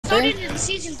3? started in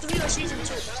season 3 or season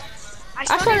 2. I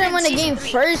started when the game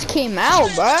first came out,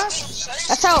 bruh.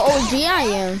 That's how OG I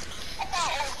am.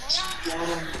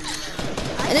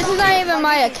 And this is not even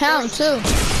my account, too.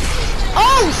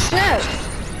 Oh, snap!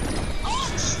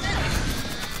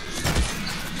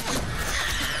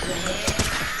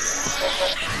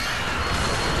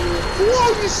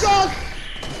 Whoa, you suck!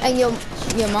 And your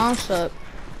mom suck.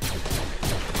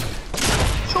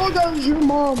 So does your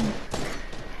mom.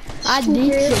 I did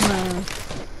your mom.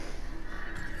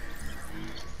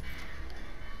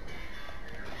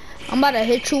 I'm about to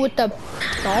hit you with the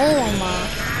bomb.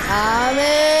 I'm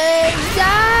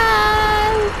inside.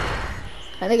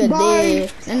 That nigga dead.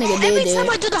 That nigga dead. Every time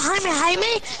I do the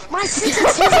Jaime, my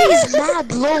sensitivity is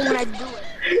mad low when I do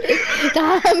it. The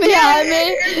Jaime. Yeah,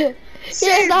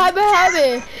 the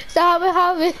Jaime. The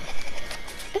Jaime.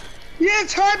 Yeah,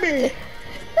 it's Jaime.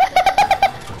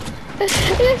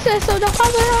 Yes, so the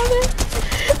Jaime.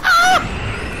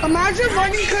 Ah! Imagine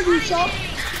running because you suck.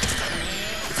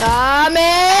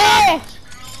 Jaime.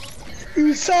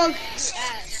 You suck.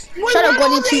 Shut up,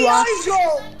 Konnichiwa.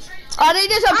 Oh, they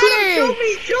disappeared.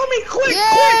 Kill me, quick,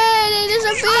 yeah, quick. They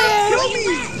disappeared. Kill me.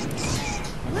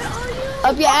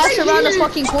 Up your ass around the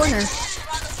fucking corner.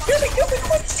 Kill me,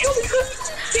 quick, kill me.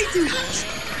 Thank you.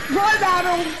 Run,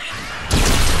 Adam.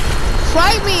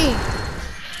 Fight me.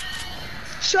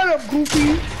 Shut up,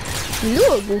 Goofy. You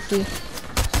a Goofy.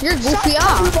 You're Goofy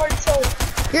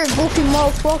You're a Goofy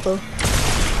motherfucker.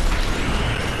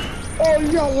 Oh,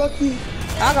 you got lucky.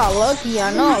 I got lucky,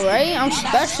 I know, right? I'm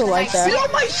special like that. You know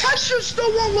my texture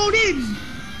still won't load in.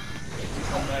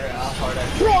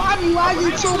 Bro, I'm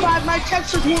lagging so bad, my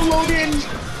textures won't load in.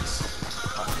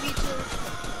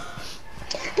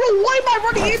 Bro, why am I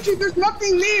running into? There's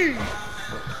nothing there.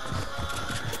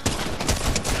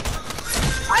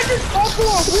 I just fell for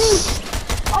a roof.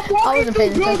 I'm walking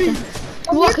through buildings.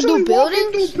 You walking through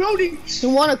buildings? You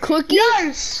want a cookie?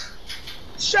 Yes.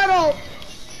 Shut up.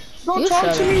 Don't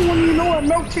talk to me when you know what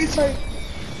milk tastes like.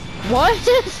 What?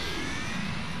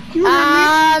 You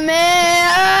Amen.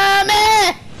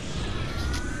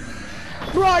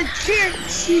 Bro, I can't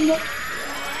see no.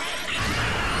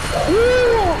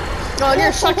 Oh,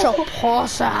 you're such a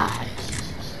pussy.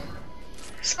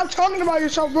 Stop talking about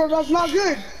yourself, bro. That's not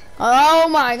good. Oh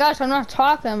my gosh, I'm not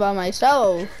talking about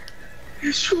myself.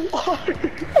 Yes, you are.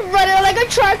 I'm running like a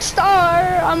track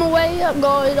star. I'm away. I'm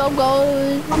going.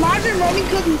 Imagine running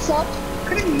because you suck.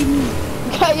 Couldn't be me.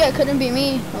 Yeah, couldn't be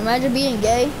me. Imagine being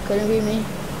gay. Couldn't be me.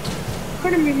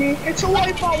 Couldn't be me. It's what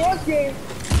if I was gay?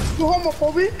 You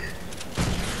homophobic?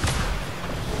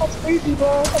 That's crazy,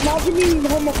 bro. Imagine being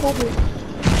homophobic.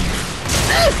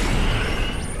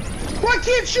 Why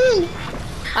can't you?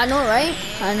 I know, right?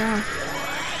 I know.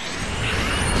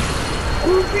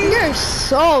 Goofy. You're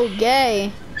so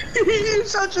gay. You're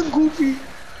such a goofy.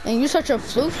 And you're such a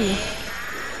floofy.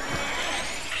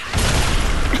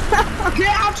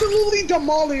 Get absolutely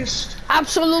demolished.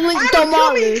 Absolutely Adam,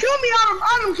 demolished. Kill me, Adam.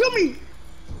 Adam, kill me.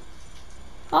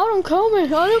 Adam, kill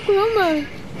me.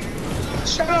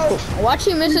 Shut up. Watch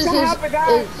he misses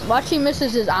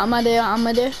his Amade.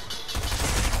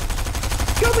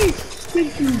 Kill me.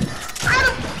 Thank you.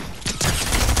 Adam.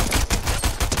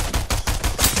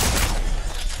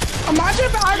 Imagine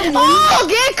if Adam wins. Oh,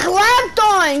 get clapped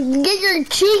on. Get your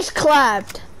cheeks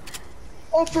clapped.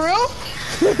 Oh, for real?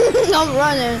 I'm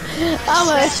running. I'm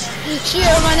a cheer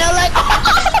running like.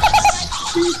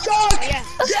 You suck. Yeah,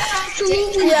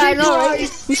 absolutely. Yeah, I know, right?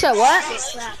 You said what?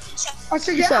 I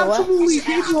said you're absolutely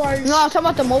vaporized. No, I'm talking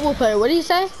about the mobile player. What did he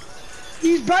say?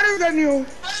 He's better than you.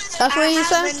 That's what he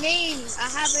said? I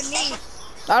have a name.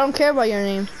 I don't care about your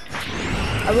name.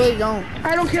 I really don't.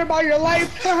 I don't care about your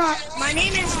life. My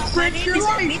name is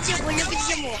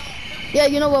Yeah,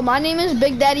 you know what my name is?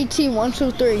 Big Daddy T123.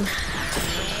 No,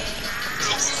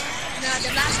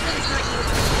 the last one is not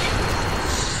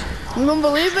you. You don't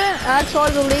believe it? Ask all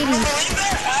the ladies.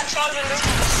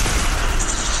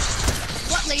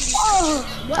 What lady?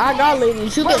 I got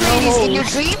ladies. You get no hoes. In your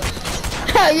dream?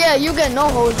 Yeah, you get no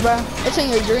hoes, bro. It's in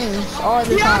your dreams all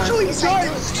the He time. actually does.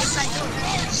 Yes, I do.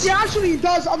 He actually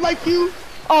does. Unlike you.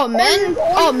 Oh, men?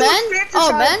 Oh, men?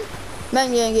 Oh, men? fantasize.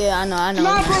 Men, yeah, I know.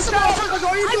 Nah, bro, stop. Because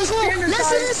all you do is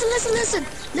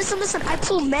Listen. I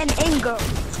pull men and girls.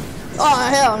 Oh,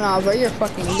 hell no, bro. You're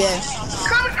fucking gay.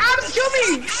 Come, Adam, kill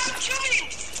me.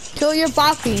 Kill your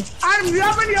boppy. Adam, do you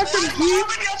have any SMG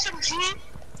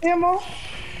ammo?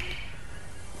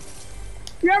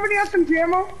 Do you have any SMG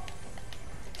ammo?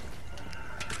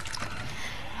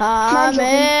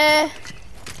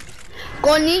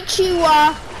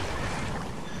 Konnichiwa.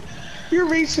 You're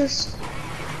racist.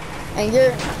 And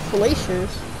you're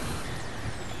fallacious.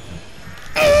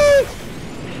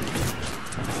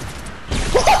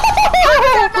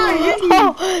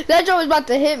 that joint was about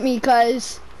to hit me,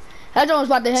 cuz. That joint was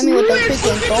about to hit me with the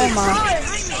freaking Toma.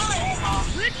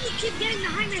 Where do you keep getting the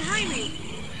Jaime?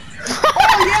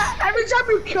 Oh yeah, every time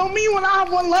you kill me when I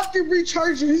have one left, it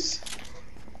recharges.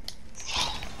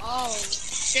 Oh,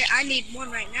 shit, I need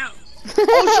one right now.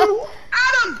 Oh shoot,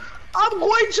 Adam! I'm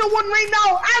going to one right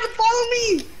now. Adam, follow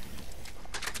me!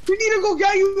 We need to go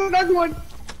get you another one.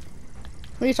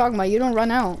 What are you talking about? You don't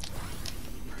run out.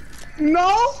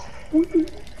 No?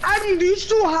 Adam, do you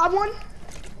still have one?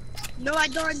 No, I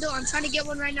don't. I'm trying to get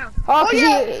one right now. Oh, cause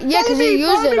yeah. cause he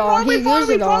used it all. He used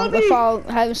it all me. without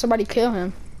having somebody kill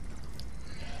him.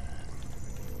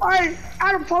 Alright,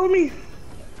 Adam, follow me.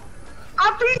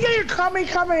 After you get your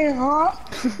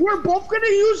Kamehameha, we're both gonna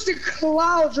use the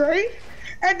clouds, right?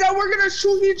 And then we're gonna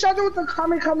shoot each other with the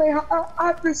Kamehameha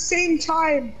at the same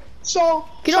time. So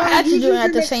you don't have to do it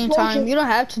at the same time. You don't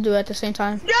have to do it at the same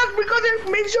time. Yeah, because it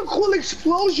makes a cool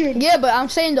explosion. Yeah, but I'm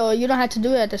saying though, you don't have to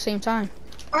do it at the same time.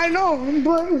 I know,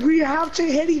 but we have to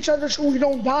hit each other so we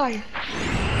don't die.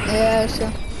 Yeah,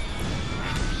 so.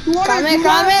 Come!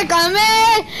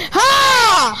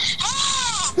 Ha!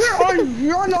 Where are you?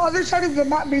 You're on the other side of the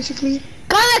map, basically.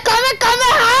 Come!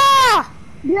 Ha!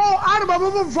 Bro, Adam, I'm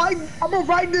gonna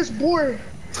ride this board.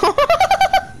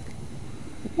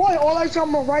 Why? All I said,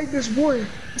 I'm gonna ride this board.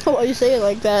 Why you say it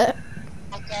like that?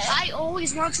 I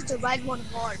always wanted to ride one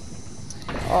hard.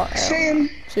 Oh, Same.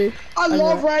 See? I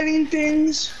love riding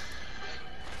things.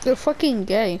 You're fucking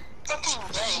gay.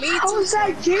 How is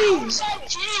that gay?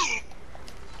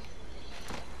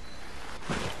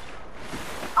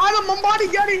 Adam, I'm about to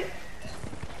get it.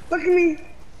 Look at me.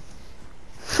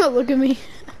 Look at me.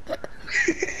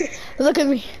 Look at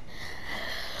me.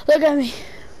 Look at me.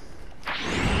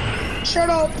 Shut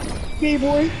up, gay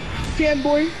boy,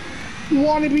 fanboy,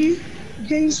 wannabe,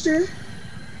 gangster,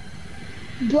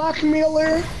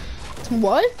 blackmailer.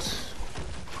 What?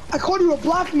 I called you a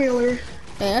blackmailer.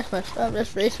 Yeah, that's messed up.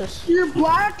 That's racist. You're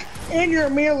black and you're a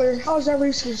mailer. How's that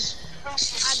racist?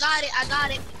 I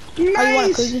got it. Nice. Oh, you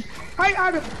want a cookie? Hi,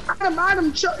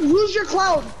 Adam, use your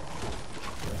cloud.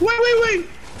 Wait.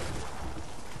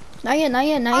 Not yet.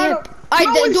 Alright,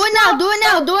 No, do it stop.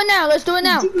 now. Let's do it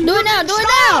now. Do it now.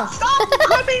 Stop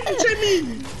coming to me.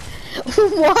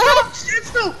 What? Stand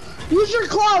still. Use your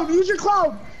cloud.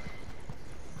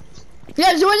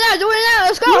 Yeah, do it now.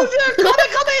 Let's go. Use your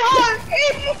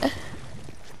hard.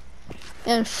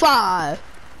 And 5,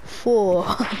 4.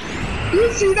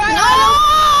 You see that? No,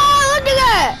 look at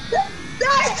that.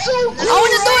 That's so cool. I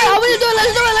want to do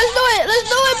it. Let's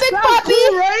do it, Big That's Poppy.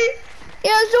 cool, right?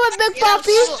 Yeah, let's do it, Big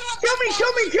Poppy.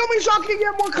 Kill me, so I can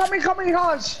get more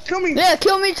Kamehamehas. Kill me. Yeah,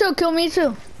 kill me too. Kill me.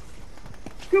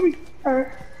 Alright.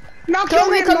 Now Kill kill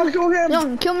me, him,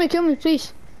 No, kill me,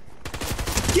 please.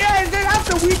 Yeah, and then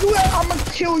after we do it, I'm gonna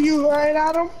kill you, alright,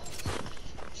 Adam?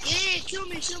 Yeah, kill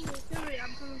me.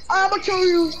 I'm gonna kill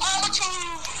you.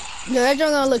 Yeah, that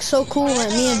gonna look so cool when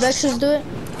me and Vexus do it.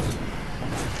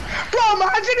 Bro,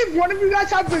 imagine if one of you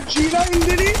guys had Vegeta and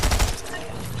did it.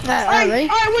 Alright, ready?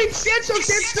 Alright, wait, stand still.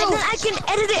 And then I can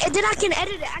edit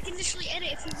it. I can literally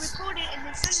edit if you record it and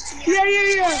then send it to me.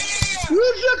 Yeah.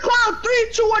 Use your cloud.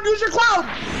 3, 2, 1. Use your cloud.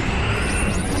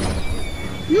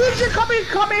 Use your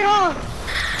Kamehameha.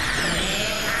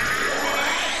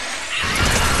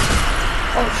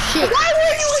 Oh shit! Why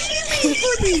were you aiming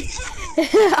for me?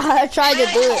 I tried to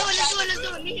do it. Let's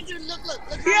do it. Look.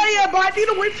 Yeah, but I need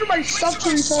to wait for my stuff to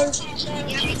return.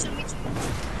 Yeah, me too. Do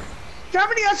you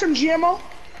have any SMG ammo?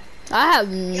 I have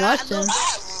nothing. A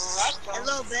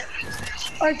little bit.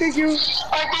 Alright, thank you.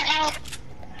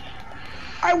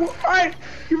 Alright,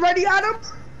 you ready, Adam?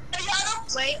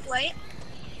 Wait.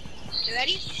 You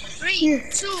ready? 3, Yeah.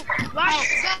 2, 1,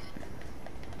 go.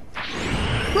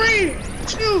 3,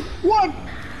 2, 1.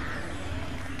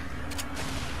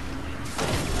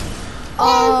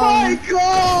 Oh my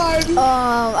god!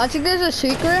 I think there's a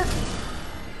secret.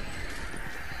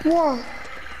 What?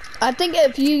 I think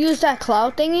if you use that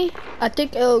cloud thingy, I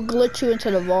think it'll glitch you into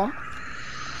the vault.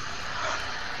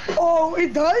 Oh,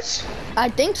 it does? I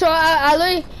think so. I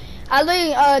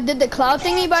literally did the cloud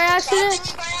thingy by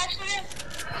accident.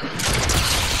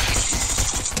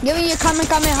 Give me your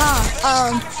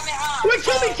Kamehameha. Wait,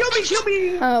 kill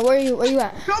me! Where are you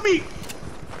at? Kill me!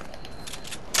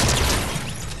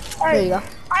 There you go.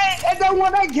 And then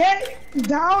when I get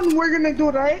down, we're gonna do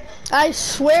it, right? I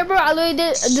swear, bro, I literally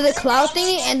did the cloud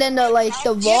thingy, and then the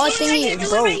vault thingy Do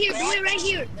broke. it right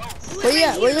here. Where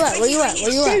you at?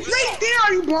 It's right there,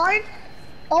 are you blind?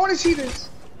 I wanna see this.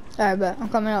 Alright, bet. I'm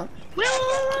coming up. Wait.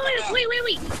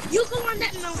 You go on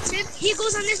that mountain. He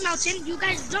goes on this mountain. You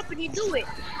guys jump and you do it.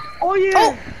 Oh,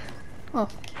 yeah. Oh,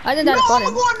 I did that No, I'm button.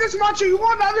 gonna go on this mountain. You go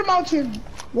on the other mountain.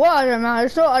 What other mountain?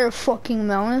 There's no other fucking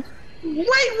mountain. Wait,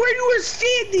 where you were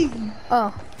standing.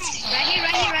 Oh.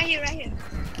 Right here.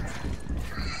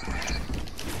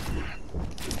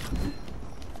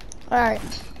 Alright.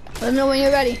 Let me know when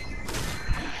you're ready.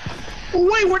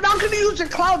 Wait, we're not gonna use the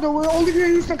cloud though. We're only gonna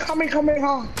use the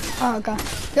Kamehameha. Oh, okay.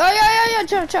 Yo,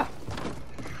 chill.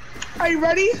 Are you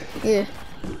ready? Yeah.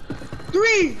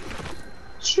 3,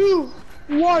 2,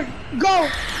 1, go.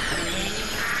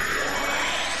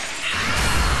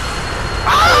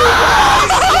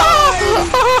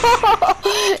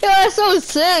 Yo, that's so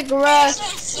sick, bro.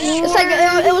 It's like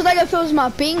it was like if it was my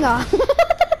bingo.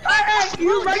 Alright,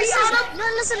 you ready, Adam? No,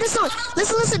 listen.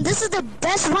 This is the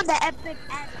best one that Epic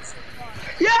added so far.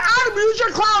 Yeah, Adam, use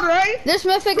your cloud, right? This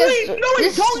mythic is this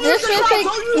mythic.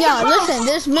 Yeah, listen,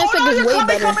 this mythic is way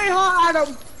better.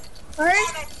 Adam.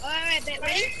 Right? Alright,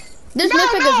 ready? This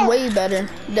mythic is way better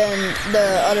than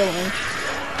the other one.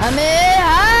 I mean,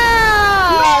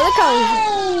 look how.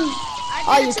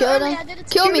 Oh, you killed him?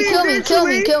 Kill me. No, you kill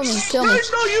me Yeah,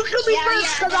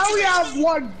 first, because I only have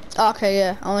 1. Okay,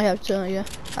 yeah, I only have 2, yeah.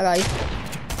 I got you.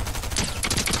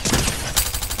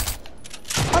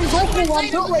 I'm Goku, I'm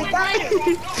built like that.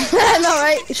 No,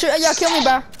 right? Sure, yeah, kill me,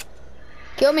 bro.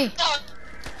 Kill me.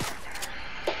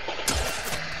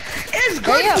 It's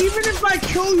good even if I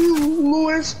kill you,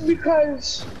 Lewis,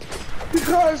 because,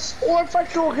 or if I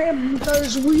kill him,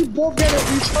 because we both get a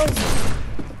return.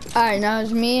 Alright, now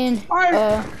it's me and,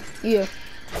 you.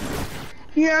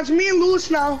 Yeah, it's me and Lewis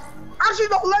now. Actually,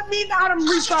 don't let me and Adam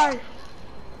retry.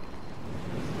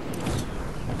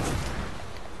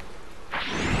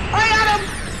 Alright, Adam.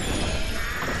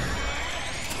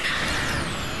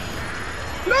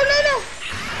 No.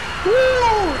 Woo.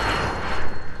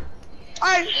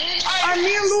 Alright,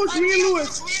 me and Lewis.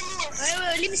 Wait,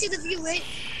 let me see the view, wait.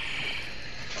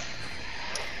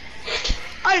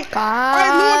 Alright, Lewis,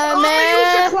 I'm gonna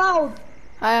use the cloud.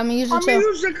 I'm gonna use it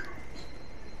too.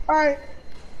 Alright.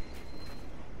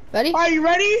 Ready? Are you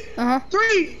ready?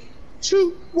 3,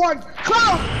 2, 1,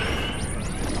 cloud!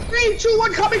 3, 2,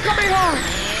 1, coming hard!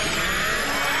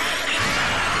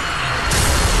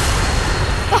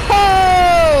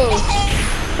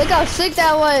 Oh! Look how sick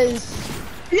that was!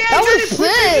 Yeah, that was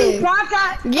sick!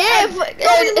 Yeah, it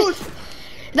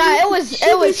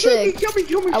was sick.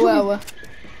 Kill me. I will.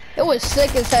 It was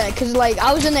sick as heck, cause like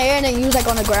I was in the air and then you was like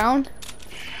on the ground.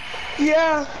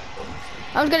 Yeah.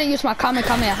 I was gonna use my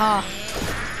Kamehameha.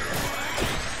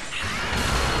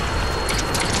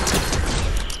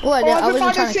 What? I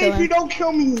wasn't trying to kill him. You don't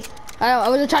kill me. I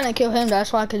wasn't trying to kill him.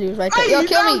 That's why I could use right there. Yo,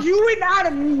 kill me. You and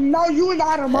Adam. No, you and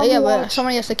Adam. Yeah, but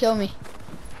somebody has to kill me.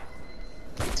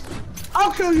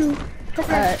 I'll kill you.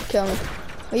 Okay. Alright, kill me.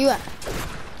 Where you at?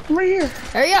 Right here.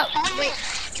 Hurry up. Wait,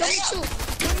 kill me too.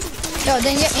 Yo,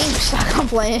 then your aim suck. I'm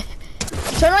playing.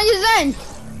 Turn on your Zen.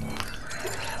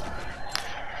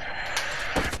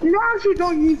 You actually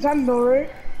don't use Zen though, right?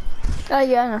 Yeah, I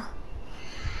know.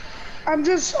 I'm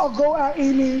just a go at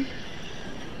aiming.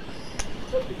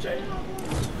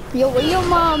 Yo, where your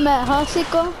mom at, huh,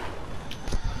 Sicko?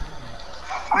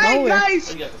 Alright,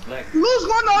 guys. Lou's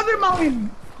going the other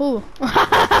mountain. Who?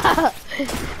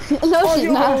 No,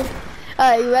 she's not.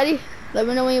 Alright, you ready? Let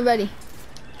me know when you're ready.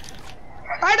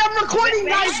 Alright, I'm recording,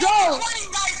 guys. Go.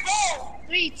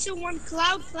 3, 2, 1,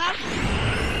 cloud.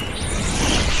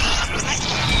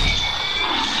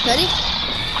 Ready?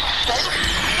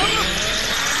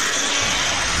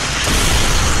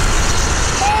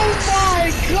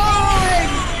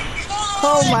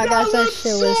 Oh my gosh, that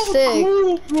shit was sick.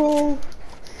 Cool, bro.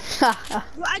 Bro,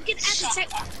 I can add the tech.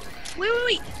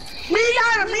 Wait. Me and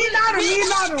Adam.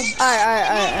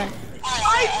 Alright.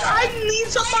 I need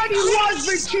somebody who has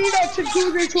Vegeta to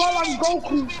do this while I'm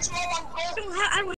Goku. I don't